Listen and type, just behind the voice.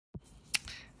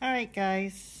Alright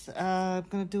guys, I'm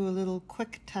going to do a little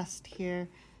quick test here.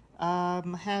 I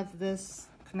have this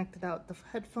connected out the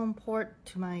headphone port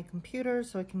to my computer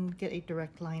so I can get a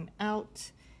direct line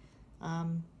out.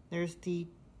 There's the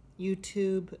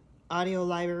YouTube audio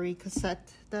library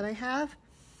cassette that I have.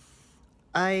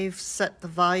 I've set the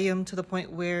volume to the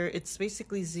point where it's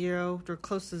basically 0 or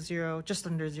close to 0, just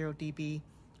under 0 dB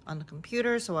on the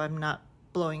computer, so I'm not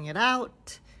blowing it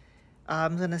out.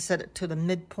 I'm going to set it to the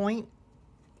midpoint.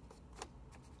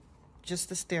 Just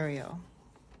the stereo.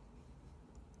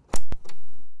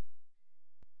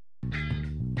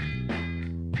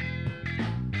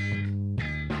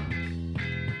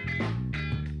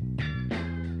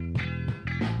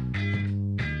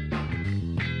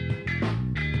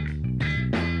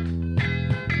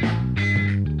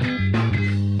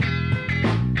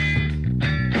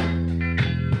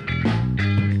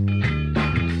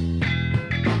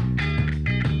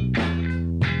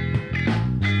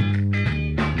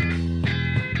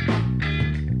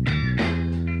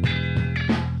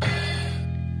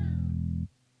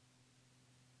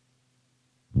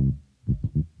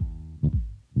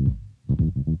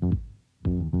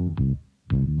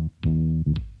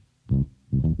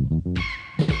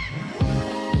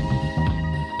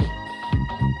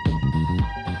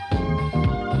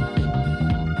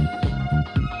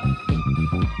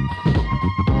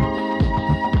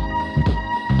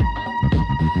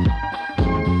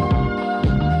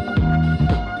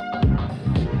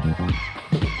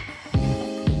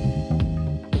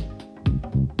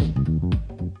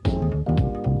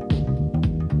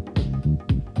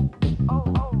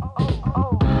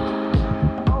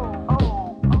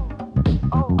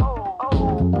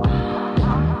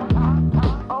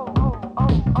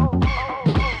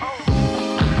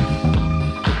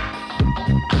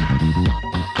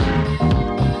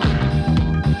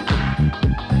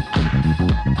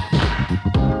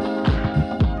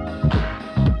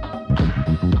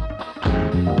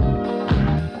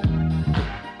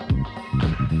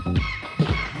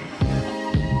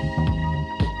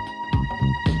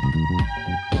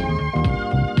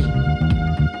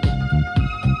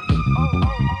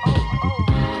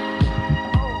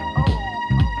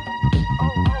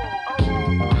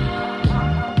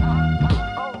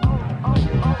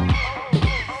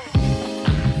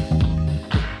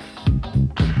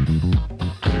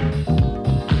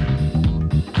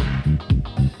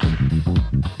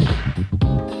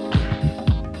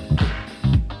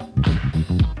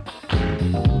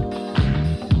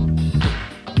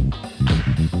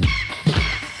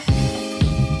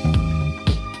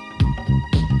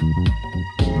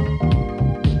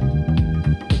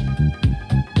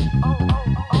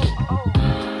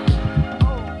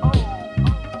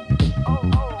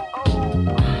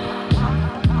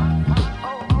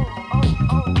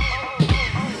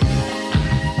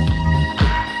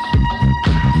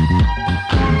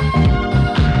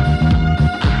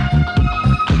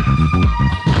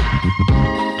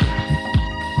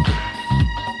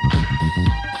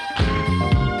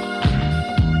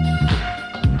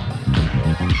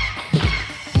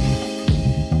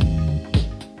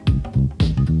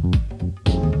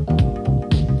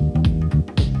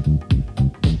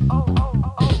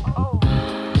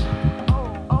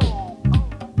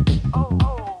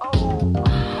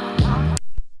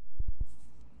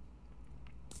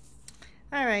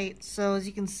 Alright, so as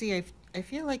you can see, I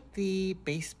feel like the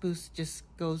bass boost just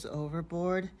goes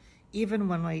overboard, even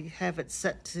when I have it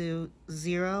set to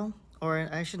 0, or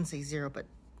I shouldn't say 0, but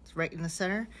it's right in the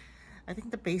center. I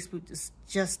think the bass boost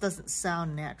just doesn't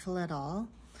sound natural at all.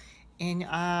 And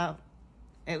at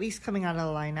least coming out of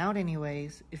the line out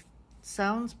anyways, it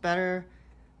sounds better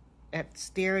at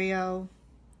stereo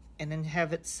and then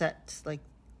have it set like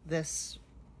this.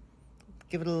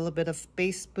 Give it a little bit of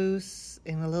bass boost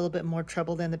and a little bit more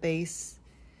treble than the bass.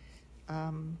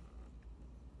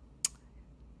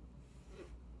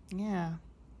 Yeah,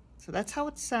 so that's how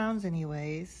it sounds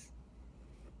anyways,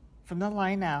 from the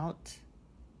line out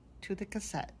to the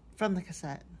cassette, from the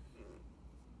cassette.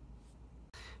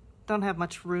 Don't have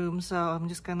much room, so I'm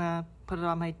just gonna put it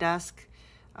on my desk.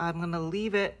 I'm gonna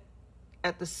leave it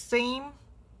at the same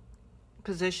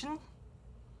position.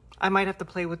 I might have to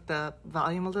play with the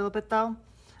volume a little bit though.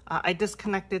 I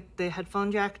disconnected the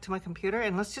headphone jack to my computer,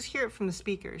 and let's just hear it from the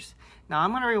speakers. Now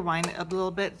I'm gonna rewind it a little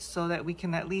bit so that we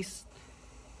can at least,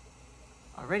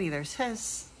 already there's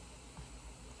hiss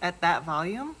at that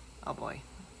volume. Oh boy,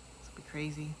 this will be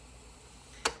crazy.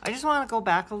 I just wanna go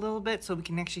back a little bit so we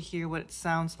can actually hear what it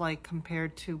sounds like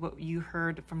compared to what you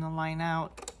heard from the line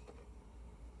out.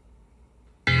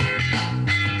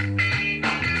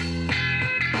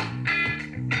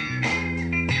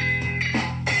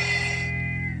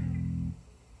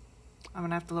 I'm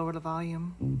gonna have to lower the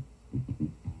volume.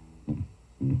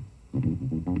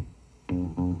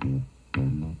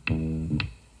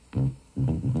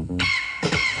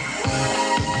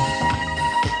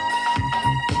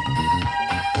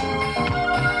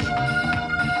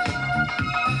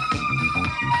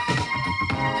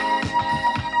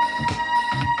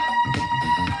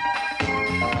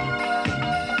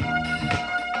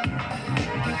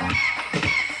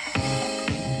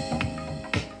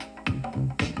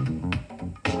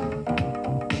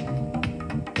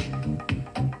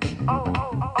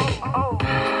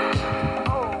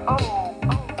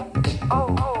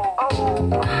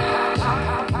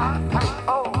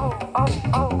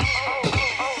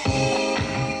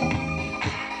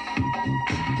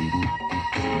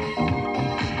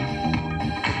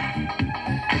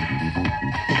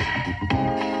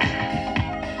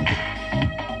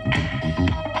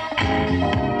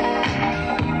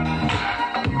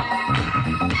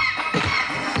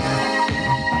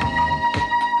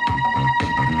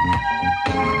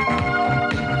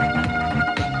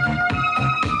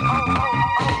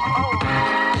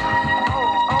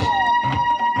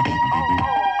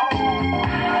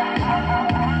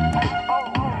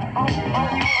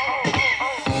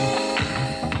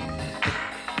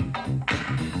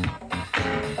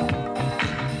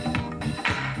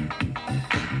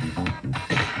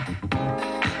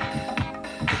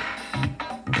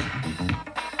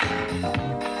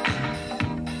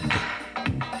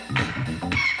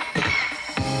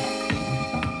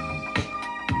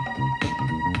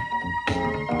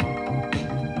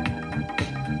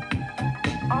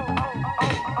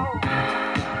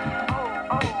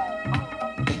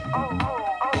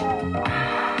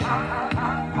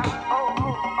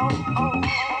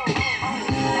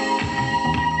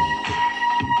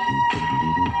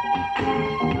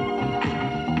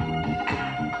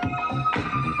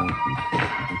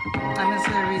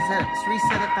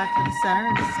 Reset it back to the center,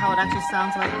 and this is how it actually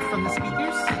sounds like from the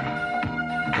speakers.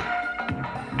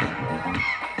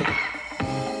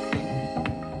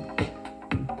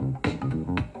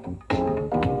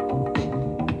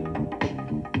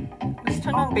 Let's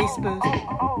turn on bass boost.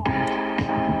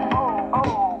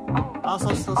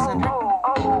 Also still centered.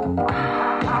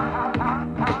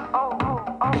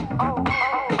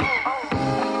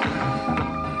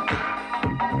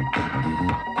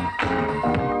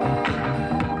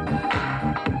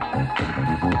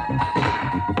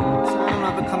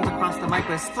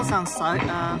 But it still sounds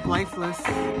lifeless. I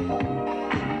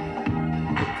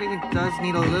think it does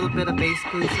need a little bit of bass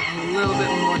boost, a little bit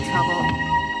more treble.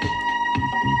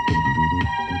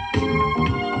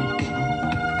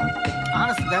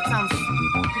 Honestly, that sounds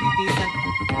pretty decent.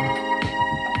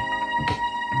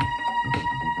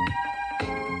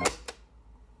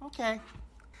 Okay.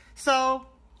 So,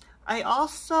 I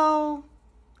also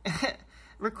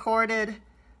recorded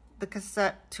the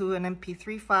cassette to an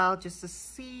MP3 file just to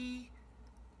see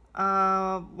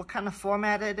what kind of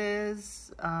format it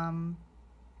is,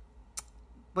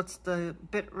 what's the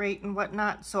bit rate and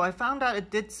whatnot. So I found out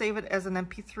it did save it as an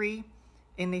MP3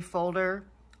 in the folder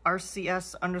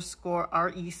RCS_REC.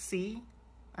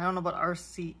 I don't know what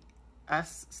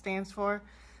RCS stands for,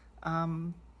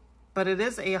 but it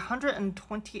is a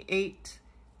 128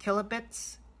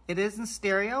 kilobits. It is in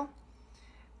stereo,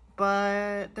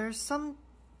 but there's some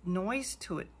noise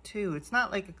to it too. It's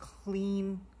not like a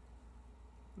clean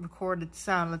recorded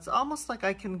sound. It's almost like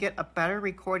I can get a better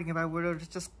recording if I were to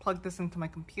just plug this into my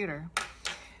computer.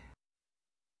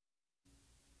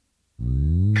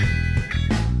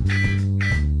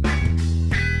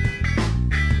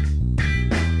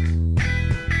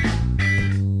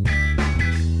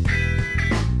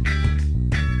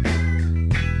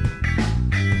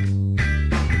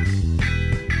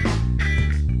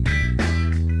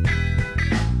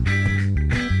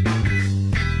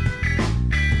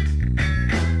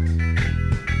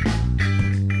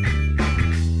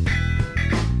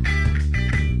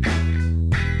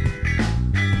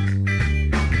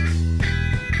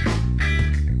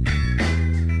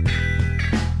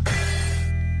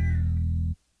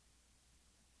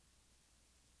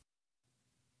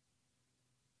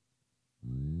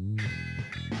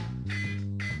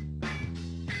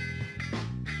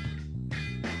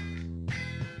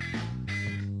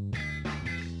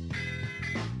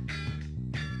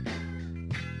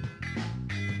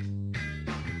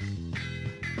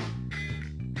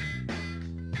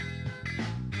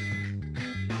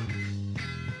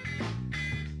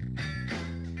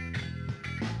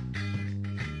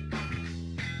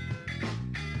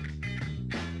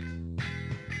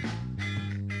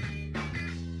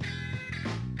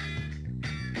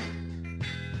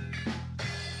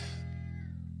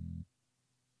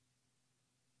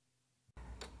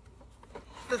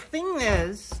 The thing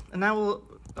is, and I will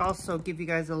also give you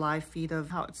guys a live feed of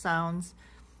how it sounds.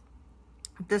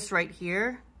 This right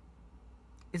here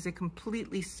is a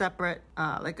completely separate,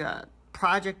 like a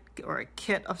project or a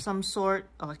kit of some sort,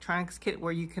 electronics kit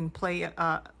where you can play.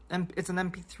 It's an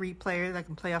MP3 player that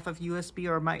can play off of USB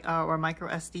or micro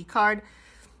SD card,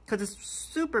 because it's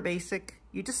super basic.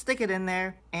 You just stick it in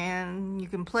there and you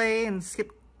can play and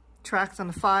skip tracks on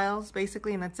the files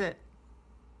basically, and that's it.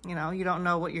 You know, you don't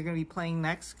know what you're going to be playing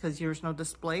next because there's no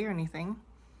display or anything.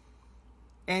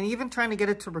 And even trying to get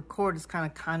it to record is kind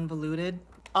of convoluted.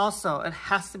 Also, it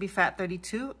has to be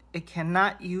FAT32. It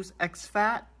cannot use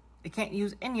exFAT. It can't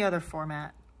use any other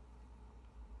format.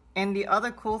 And the other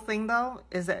cool thing though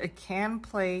is that it can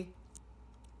play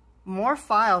more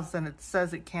files than it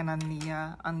says it can on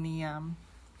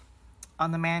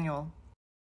the manual.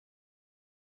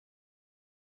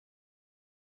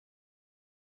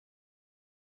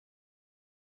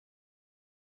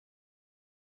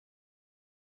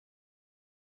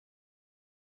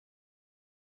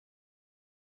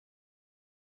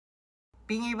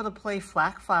 Being able to play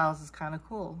FLAC files is kind of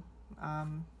cool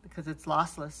because it's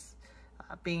lossless.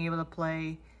 Being able to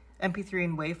play MP3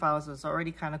 and WAV files is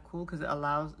already kind of cool because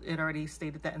it already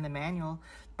stated that in the manual,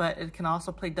 but it can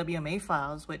also play WMA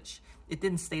files, which it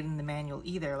didn't state in the manual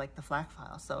either, like the FLAC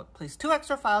file. So it plays 2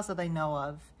 extra files that I know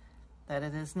of that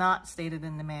it is not stated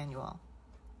in the manual.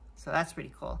 So that's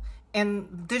pretty cool.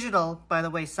 And digital, by the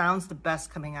way, sounds the best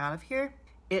coming out of here.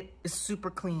 It is super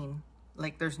clean.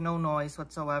 Like there's no noise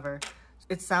whatsoever.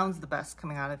 It sounds the best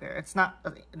coming out of here. It's not,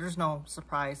 there's no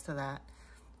surprise to that.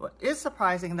 What is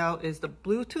surprising though is the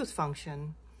Bluetooth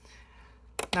function.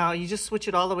 Now you just switch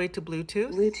it all the way to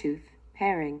Bluetooth. Bluetooth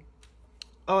pairing.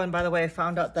 Oh, and by the way, I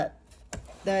found out that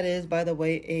that is, by the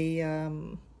way,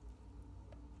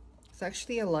 it's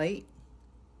actually a light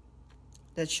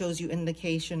that shows you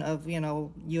indication of, you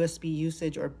know, USB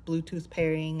usage or Bluetooth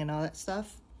pairing and all that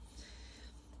stuff.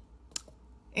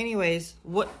 Anyways,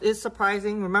 what is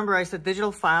surprising, remember I said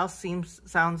digital file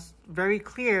sounds very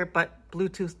clear, but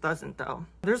Bluetooth doesn't though.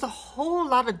 There's a whole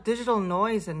lot of digital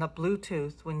noise in the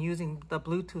Bluetooth when using the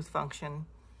Bluetooth function.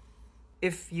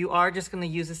 If you are just going to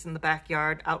use this in the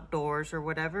backyard, outdoors, or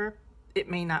whatever, it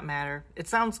may not matter. It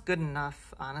sounds good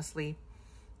enough, honestly.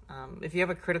 If you have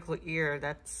a critical ear,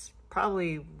 that's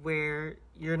probably where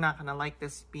you're not going to like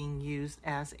this being used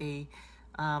as a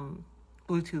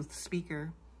Bluetooth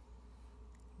speaker.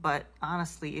 But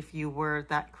honestly, if you were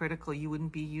that critical, you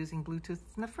wouldn't be using Bluetooth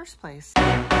in the first place.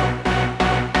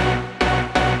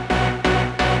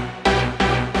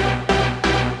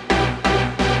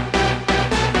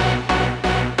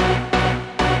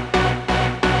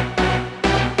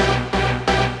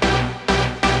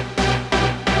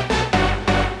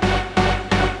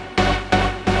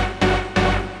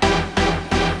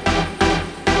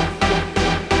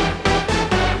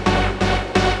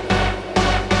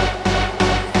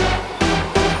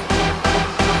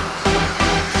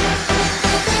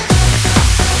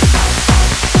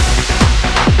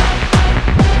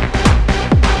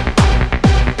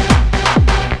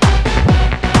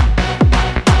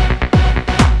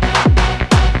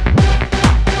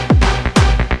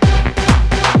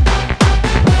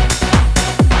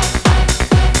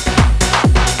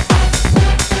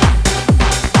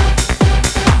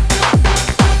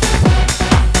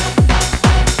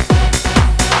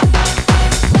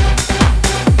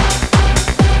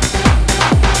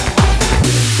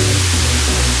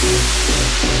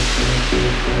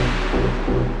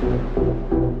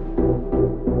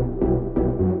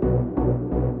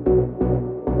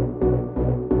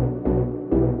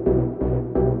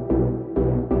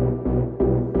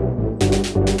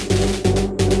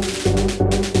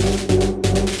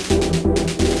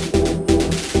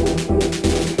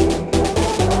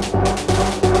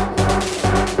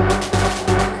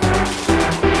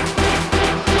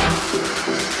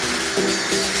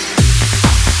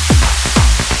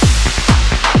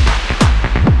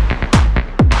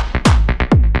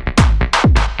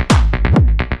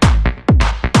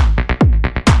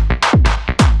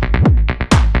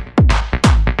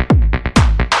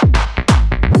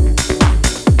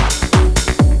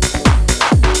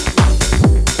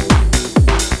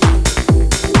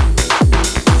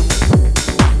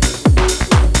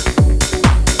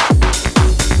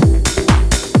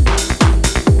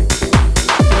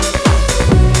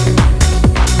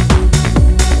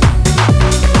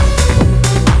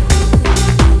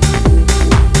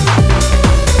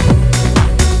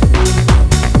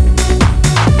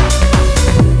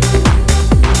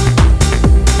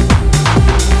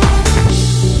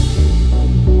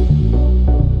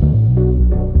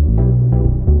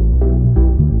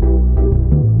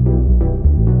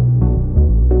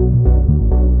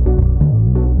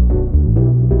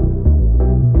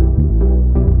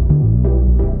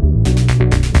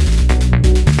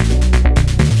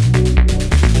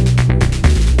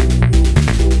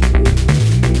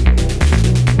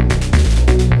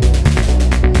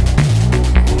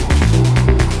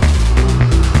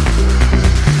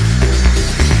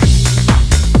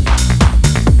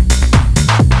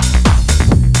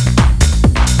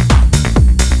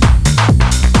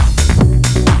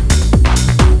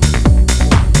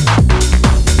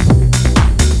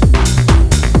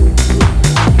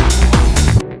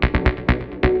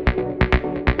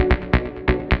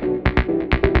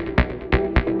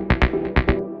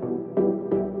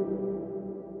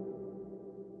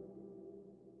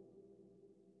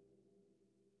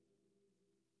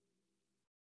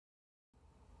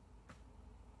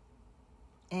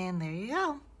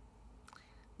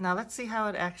 Now let's see how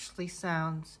it actually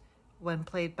sounds when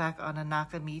played back on a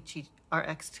Nakamichi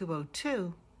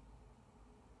RX202.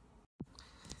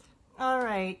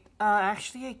 Alright,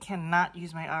 actually I cannot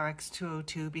use my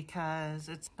RX202 because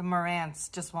the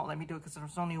Marantz just won't let me do it because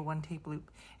there's only one tape loop.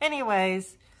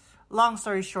 Anyways, long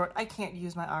story short, I can't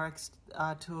use my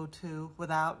RX202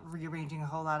 without rearranging a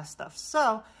whole lot of stuff.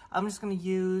 So I'm just going to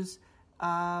use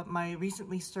my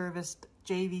recently serviced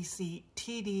JVC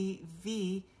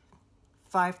TDV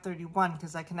 531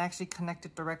 because I can actually connect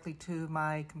it directly to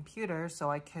my computer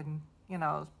so I can,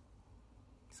 so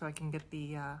I can get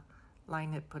the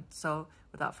line input. So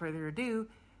without further ado,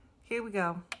 here we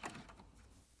go.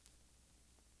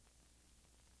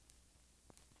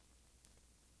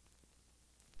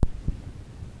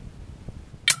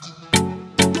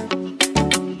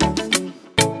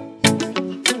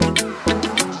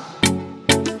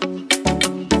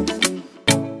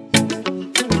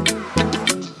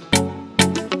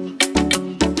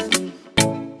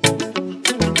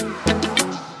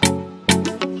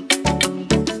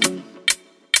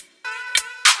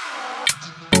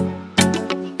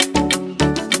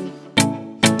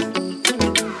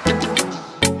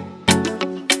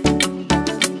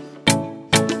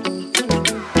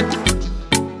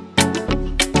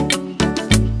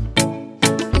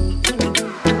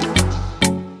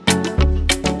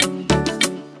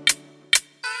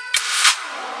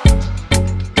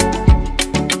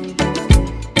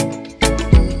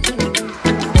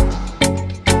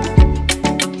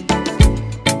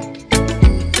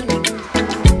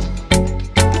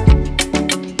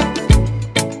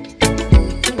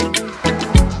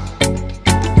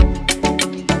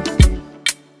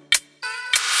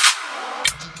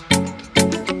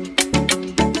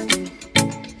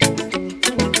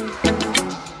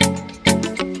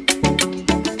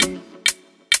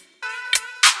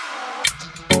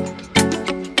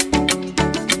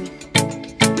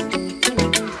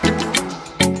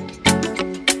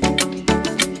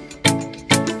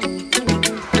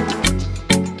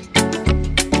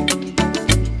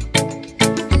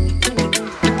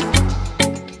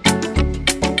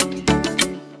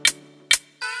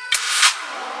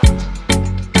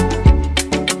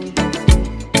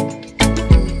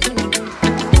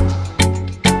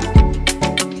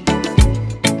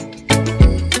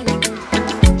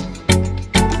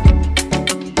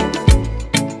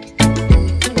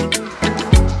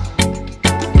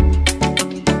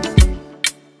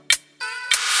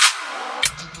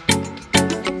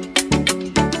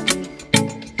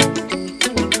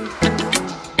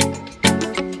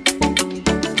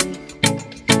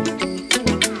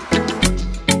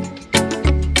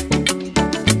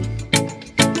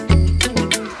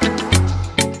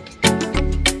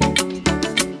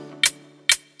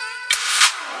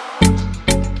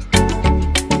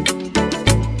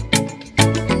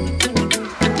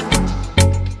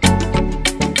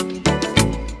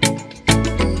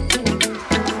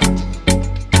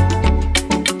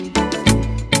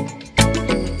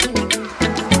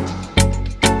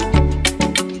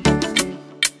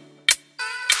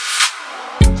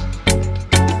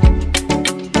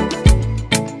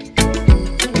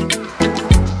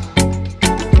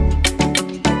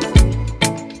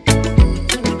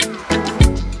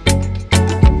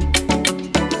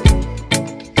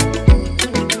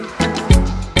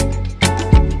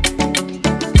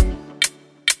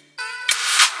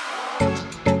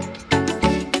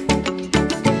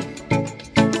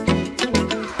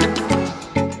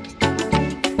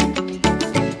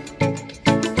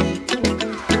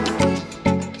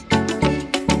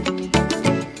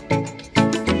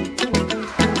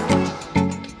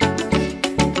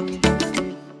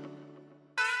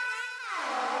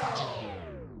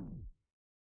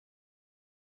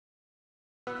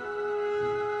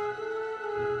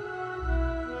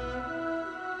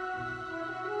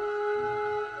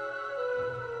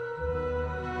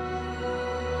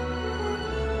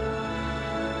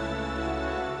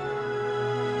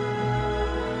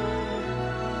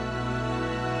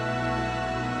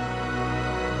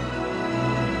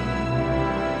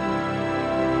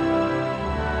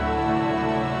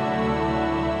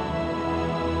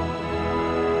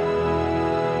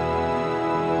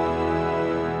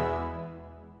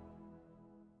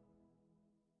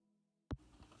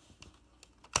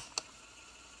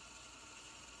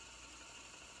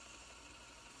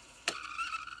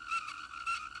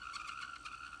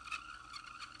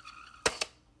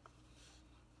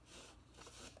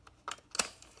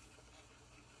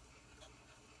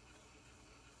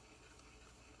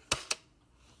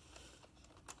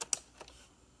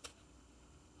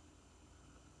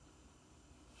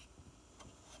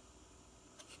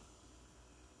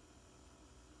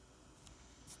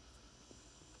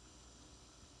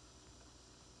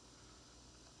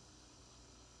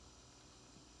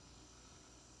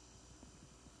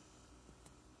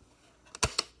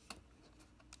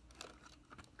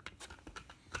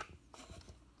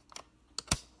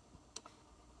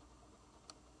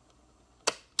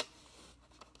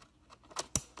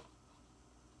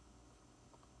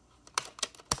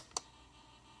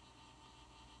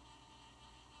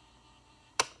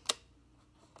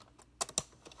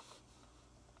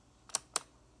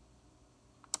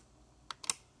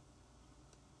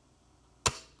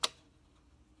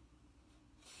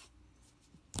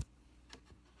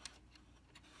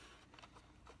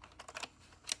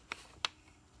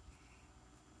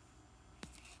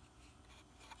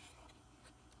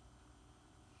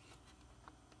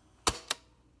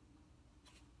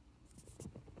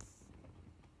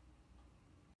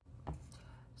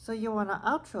 So you want an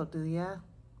outro, do ya?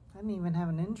 I didn't even have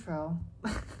an intro.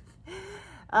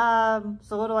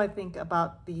 So what do I think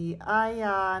about the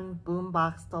ION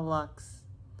Boombox Deluxe?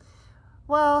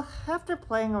 Well, after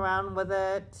playing around with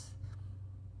it,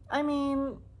 I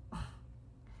mean,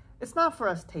 it's not for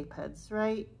us tape heads,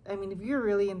 right? I mean, if you're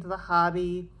really into the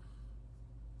hobby,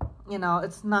 you know,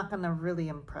 it's not going to really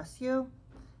impress you.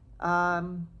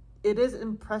 It is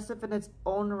impressive in its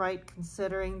own right,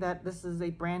 considering that this is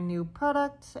a brand new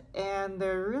product and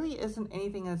there really isn't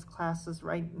anything in its classes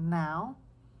right now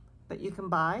that you can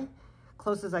buy.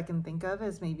 Closest I can think of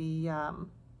is maybe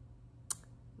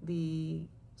the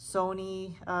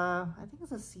Sony, I think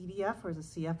it's a CDF or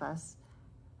it's a CFS.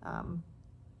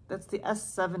 That's the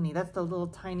S70. That's the little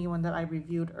tiny one that I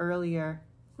reviewed earlier.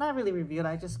 Not really reviewed,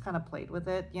 I just kind of played with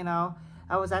it, you know.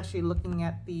 I was actually looking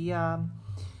at the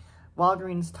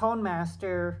Walgreens Tone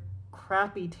Master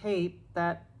crappy tape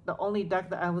that the only deck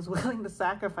that I was willing to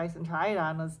sacrifice and try it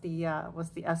on was the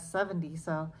S70.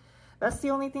 So that's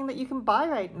the only thing that you can buy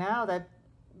right now that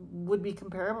would be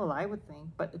comparable, I would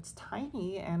think. But it's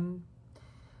tiny, and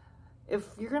if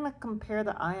you're gonna compare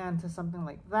the ION to something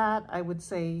like that, I would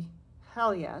say,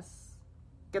 hell yes,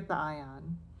 get the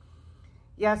ION.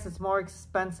 Yes, it's more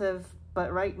expensive,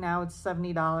 but right now it's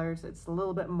 $70. It's a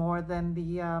little bit more than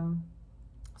the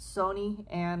Sony,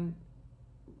 and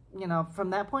you know, from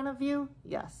that point of view,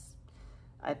 yes,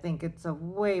 I think it's a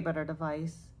way better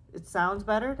device. It sounds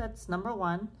better, that's number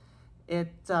one.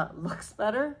 It looks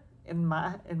better in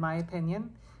my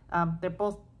opinion. They're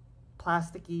both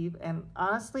plasticky, and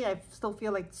honestly, I still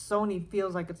feel like Sony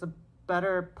feels like it's a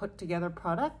better put together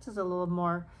product. It's a little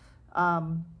more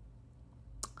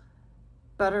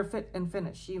better fit and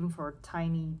finish, even for a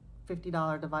tiny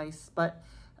 $50 device. But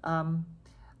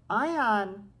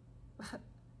ION,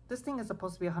 this thing is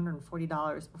supposed to be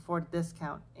 $140 before the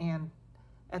discount, and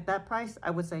at that price,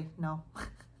 I would say no.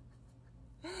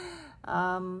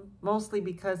 Mostly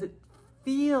because it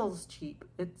feels cheap.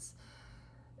 It's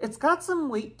got some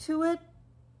weight to it,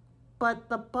 but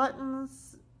the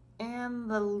buttons and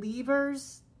the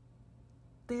levers,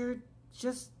 they're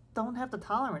just don't have the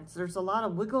tolerance. There's a lot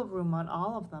of wiggle room on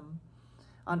all of them,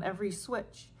 on every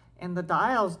switch, and the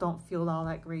dials don't feel all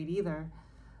that great either.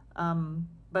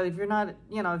 But if you're not,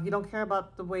 you know, if you don't care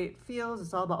about the way it feels,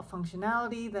 it's all about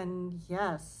functionality, then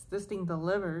yes, this thing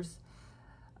delivers.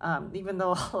 Even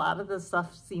though a lot of this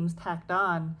stuff seems tacked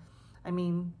on, I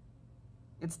mean,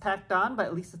 it's tacked on, but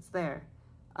at least it's there.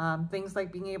 Things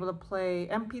like being able to play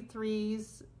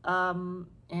MP3s and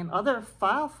other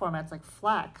file formats like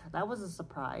FLAC, that was a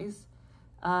surprise.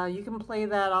 You can play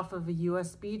that off of a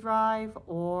USB drive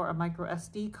or a micro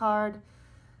SD card.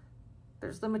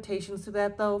 There's limitations to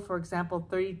that though. For example,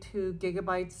 32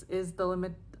 gigabytes is the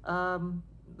limit,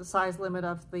 the size limit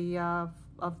of the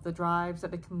drives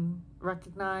that it can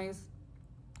recognize.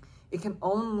 It can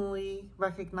only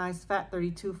recognize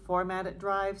FAT32 formatted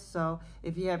drives. So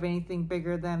if you have anything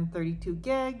bigger than 32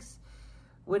 gigs,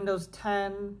 Windows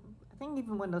 10, I think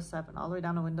even Windows 7, all the way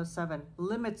down to Windows 7,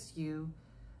 limits you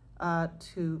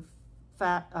to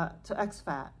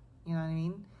exFAT. You know what I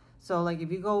mean? So like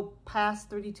if you go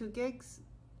past 32 gigs,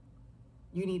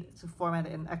 you need to format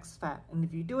it in exFAT. And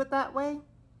if you do it that way,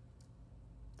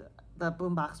 the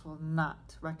Boombox will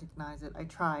not recognize it. I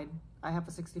tried. I have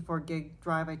a 64 gig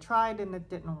drive. I tried and it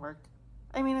didn't work.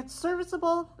 I mean, it's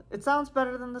serviceable. It sounds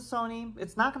better than the Sony.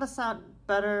 It's not going to sound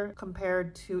better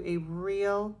compared to a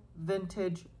real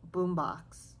vintage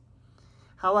boombox.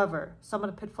 However, some of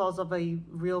the pitfalls of a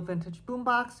real vintage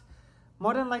boombox,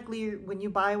 more than likely when you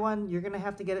buy one, you're going to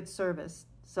have to get it serviced.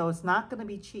 So it's not going to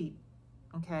be cheap,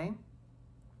 okay?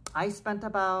 I spent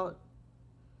about,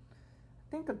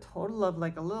 I think a total of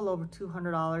like a little over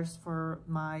 $200 for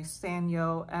my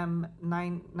Sanyo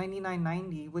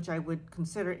M9990, which I would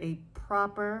consider a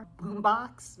proper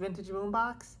boombox, vintage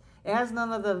boombox. It has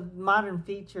none of the modern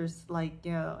features like,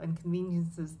 you know, and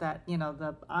conveniences that, you know,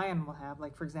 the ION will have,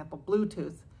 like for example,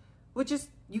 Bluetooth, which is,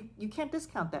 you can't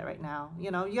discount that right now.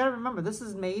 You know, you gotta remember, this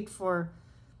is made for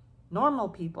normal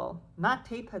people, not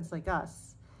tape heads like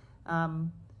us.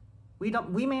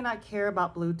 We may not care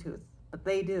about Bluetooth, but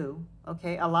they do,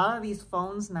 okay? A lot of these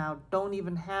phones now don't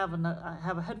even have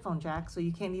a headphone jack, so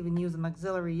you can't even use an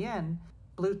auxiliary in.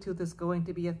 Bluetooth is going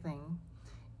to be a thing.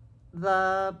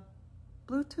 The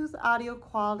Bluetooth audio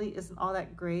quality isn't all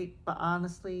that great, but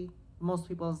honestly, most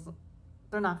people,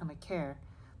 they're not gonna care.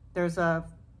 There's a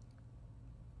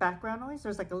background noise.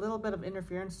 There's like a little bit of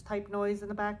interference type noise in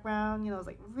the background, you know, it's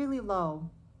like really low,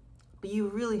 but you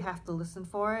really have to listen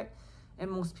for it. And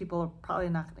most people are probably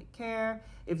not going to care.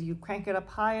 If you crank it up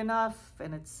high enough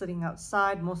and it's sitting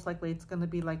outside, most likely it's going to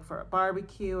be like for a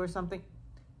barbecue or something.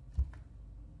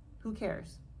 Who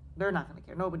cares? They're not going to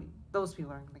care. Nobody, those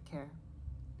people aren't going to care.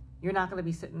 You're not going to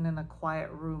be sitting in a quiet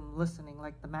room listening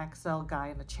like the Maxell guy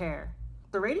in a chair.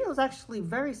 The radio is actually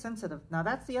very sensitive. Now,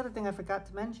 that's the other thing I forgot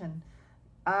to mention.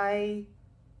 I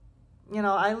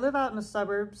live out in the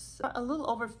suburbs, a little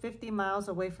over 50 miles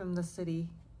away from the city,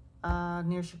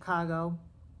 near Chicago.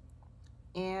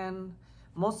 And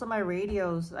most of my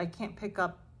radios, I can't pick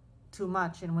up too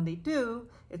much. And when they do,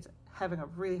 it's having a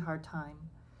really hard time.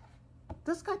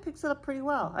 This guy picks it up pretty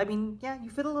well. I mean, yeah, you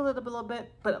fiddle a little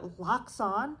bit, but it locks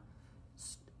on.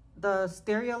 The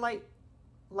stereo light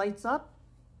lights up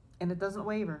and it doesn't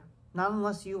waver. Not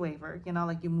unless you waver,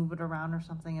 like you move it around or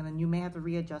something, and then you may have to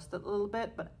readjust it a little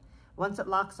bit, but once it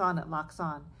locks on, it locks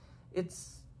on.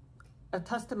 It's a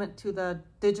testament to the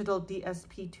digital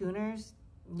DSP tuners.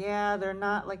 Yeah, they're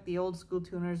not like the old school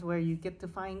tuners where you get to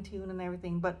fine tune and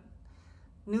everything, but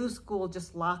new school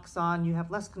just locks on. You have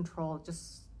less control. It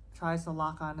just tries to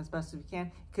lock on as best as you can.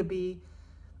 It could be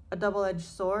a double-edged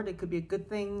sword. It could be a good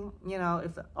thing,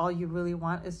 if all you really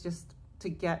want is just to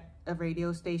get a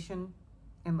radio station.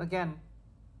 And again,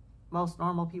 most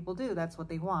normal people do. That's what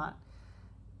they want.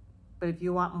 But if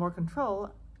you want more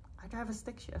control, I drive a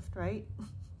stick shift, right?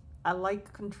 I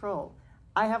like control.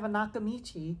 I have a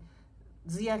Nakamichi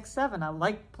ZX7. I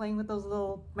like playing with those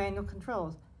little manual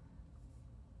controls.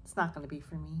 It's not going to be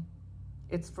for me.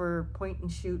 It's for point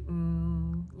and shoot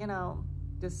and,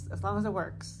 just as long as it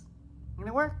works. And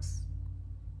it works,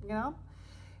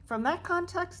 From that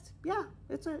context, yeah,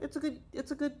 it's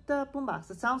a good boombox.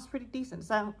 It sounds pretty decent.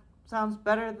 Sounds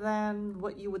better than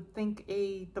what you would think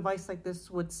a device like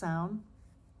this would sound.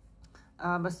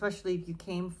 Especially if you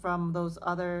came from those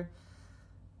other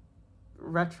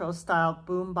retro style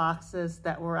boom boxes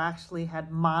that were actually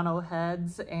had mono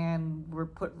heads and were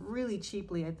put really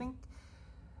cheaply. I think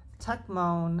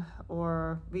Techmoan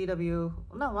or VW,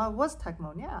 no, it was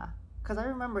Techmoan, yeah. Because I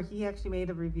remember he actually made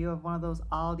a review of one of those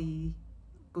Aldi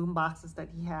boom boxes that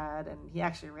he had, and he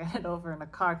actually ran it over in a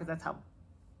car because that's how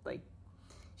like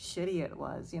shitty it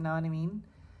was, you know what I mean?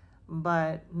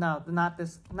 But no, not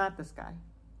this guy.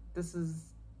 This is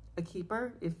a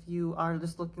keeper if you are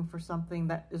just looking for something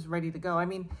that is ready to go. I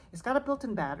mean, it's got a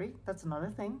built-in battery. That's another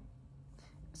thing.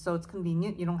 So it's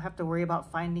convenient. You don't have to worry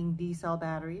about finding D-cell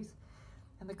batteries.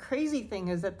 And the crazy thing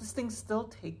is that this thing still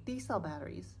takes D-cell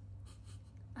batteries.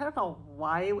 I don't know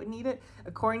why it would need it.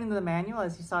 According to the manual,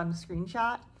 as you saw in the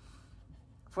screenshot,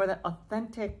 for that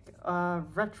authentic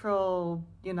retro,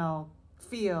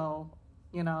 feel,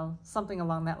 something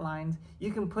along that lines,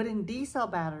 you can put in D-cell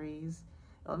batteries.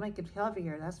 It'll make it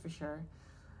heavier, that's for sure.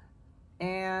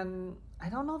 And I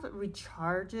don't know if it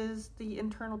recharges the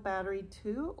internal battery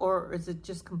too, or is it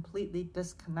just completely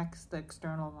disconnects the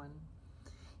external one.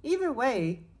 Either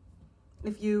way,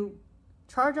 if you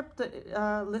charge up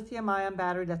the lithium-ion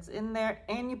battery that's in there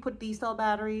and you put D-cell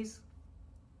batteries,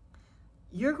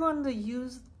 you're going to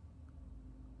use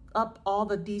up all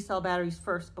the D-cell batteries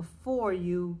first before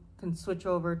you can switch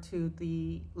over to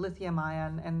the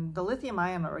lithium-ion. And the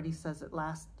lithium-ion already says it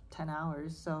lasts 10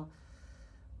 hours. So,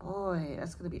 boy,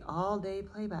 that's going to be all-day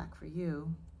playback for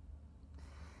you.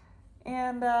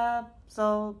 And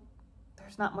so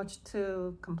there's not much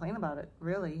to complain about it,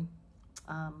 really.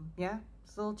 Yeah,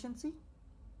 it's a little chintzy.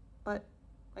 But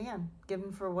again,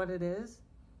 given for what it is,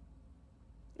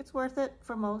 it's worth it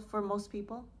for most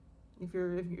people. If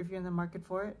you're in the market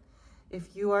for it.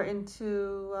 If you are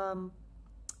into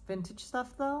vintage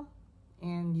stuff though,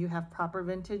 and you have proper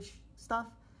vintage stuff,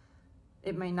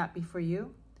 it may not be for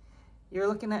you. You're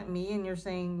looking at me and you're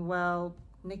saying, well,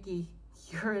 Nikki,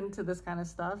 you're into this kind of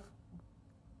stuff.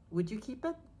 Would you keep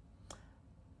it?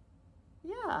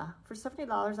 Yeah, for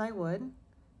 $70 I would.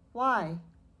 Why?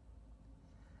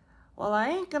 Well, I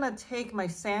ain't gonna take my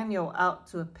Sanyo out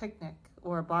to a picnic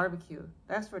or a barbecue.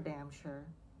 That's for damn sure.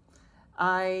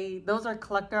 Those are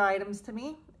collector items to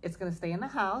me. It's gonna stay in the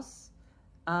house.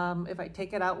 If I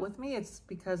take it out with me, it's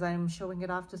because I'm showing it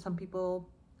off to some people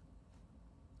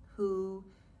who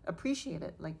appreciate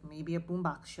it, like maybe a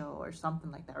boombox show or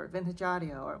something like that, or vintage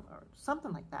audio or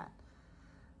something like that.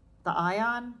 The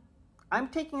ION, I'm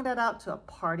taking that out to a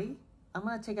party. I'm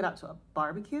gonna take it out to a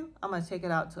barbecue. I'm gonna take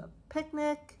it out to a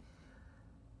picnic.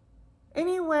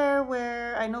 Anywhere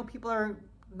where I know people are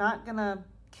not gonna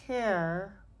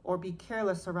care or be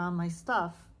careless around my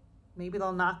stuff. Maybe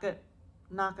they'll knock it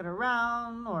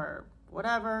around or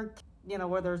whatever.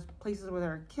 Where there's places where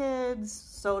there are kids,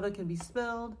 soda can be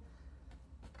spilled.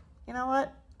 You know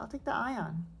what? I'll take the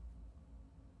ION.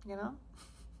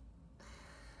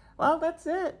 Well, that's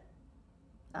it.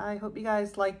 I hope you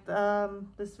guys liked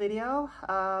this video.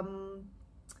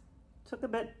 Took a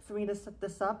bit for me to set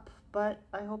this up, but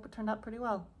I hope it turned out pretty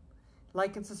well.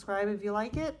 Like and subscribe if you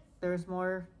like it. There's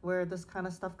more where this kind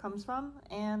of stuff comes from.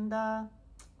 And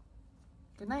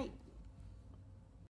good night.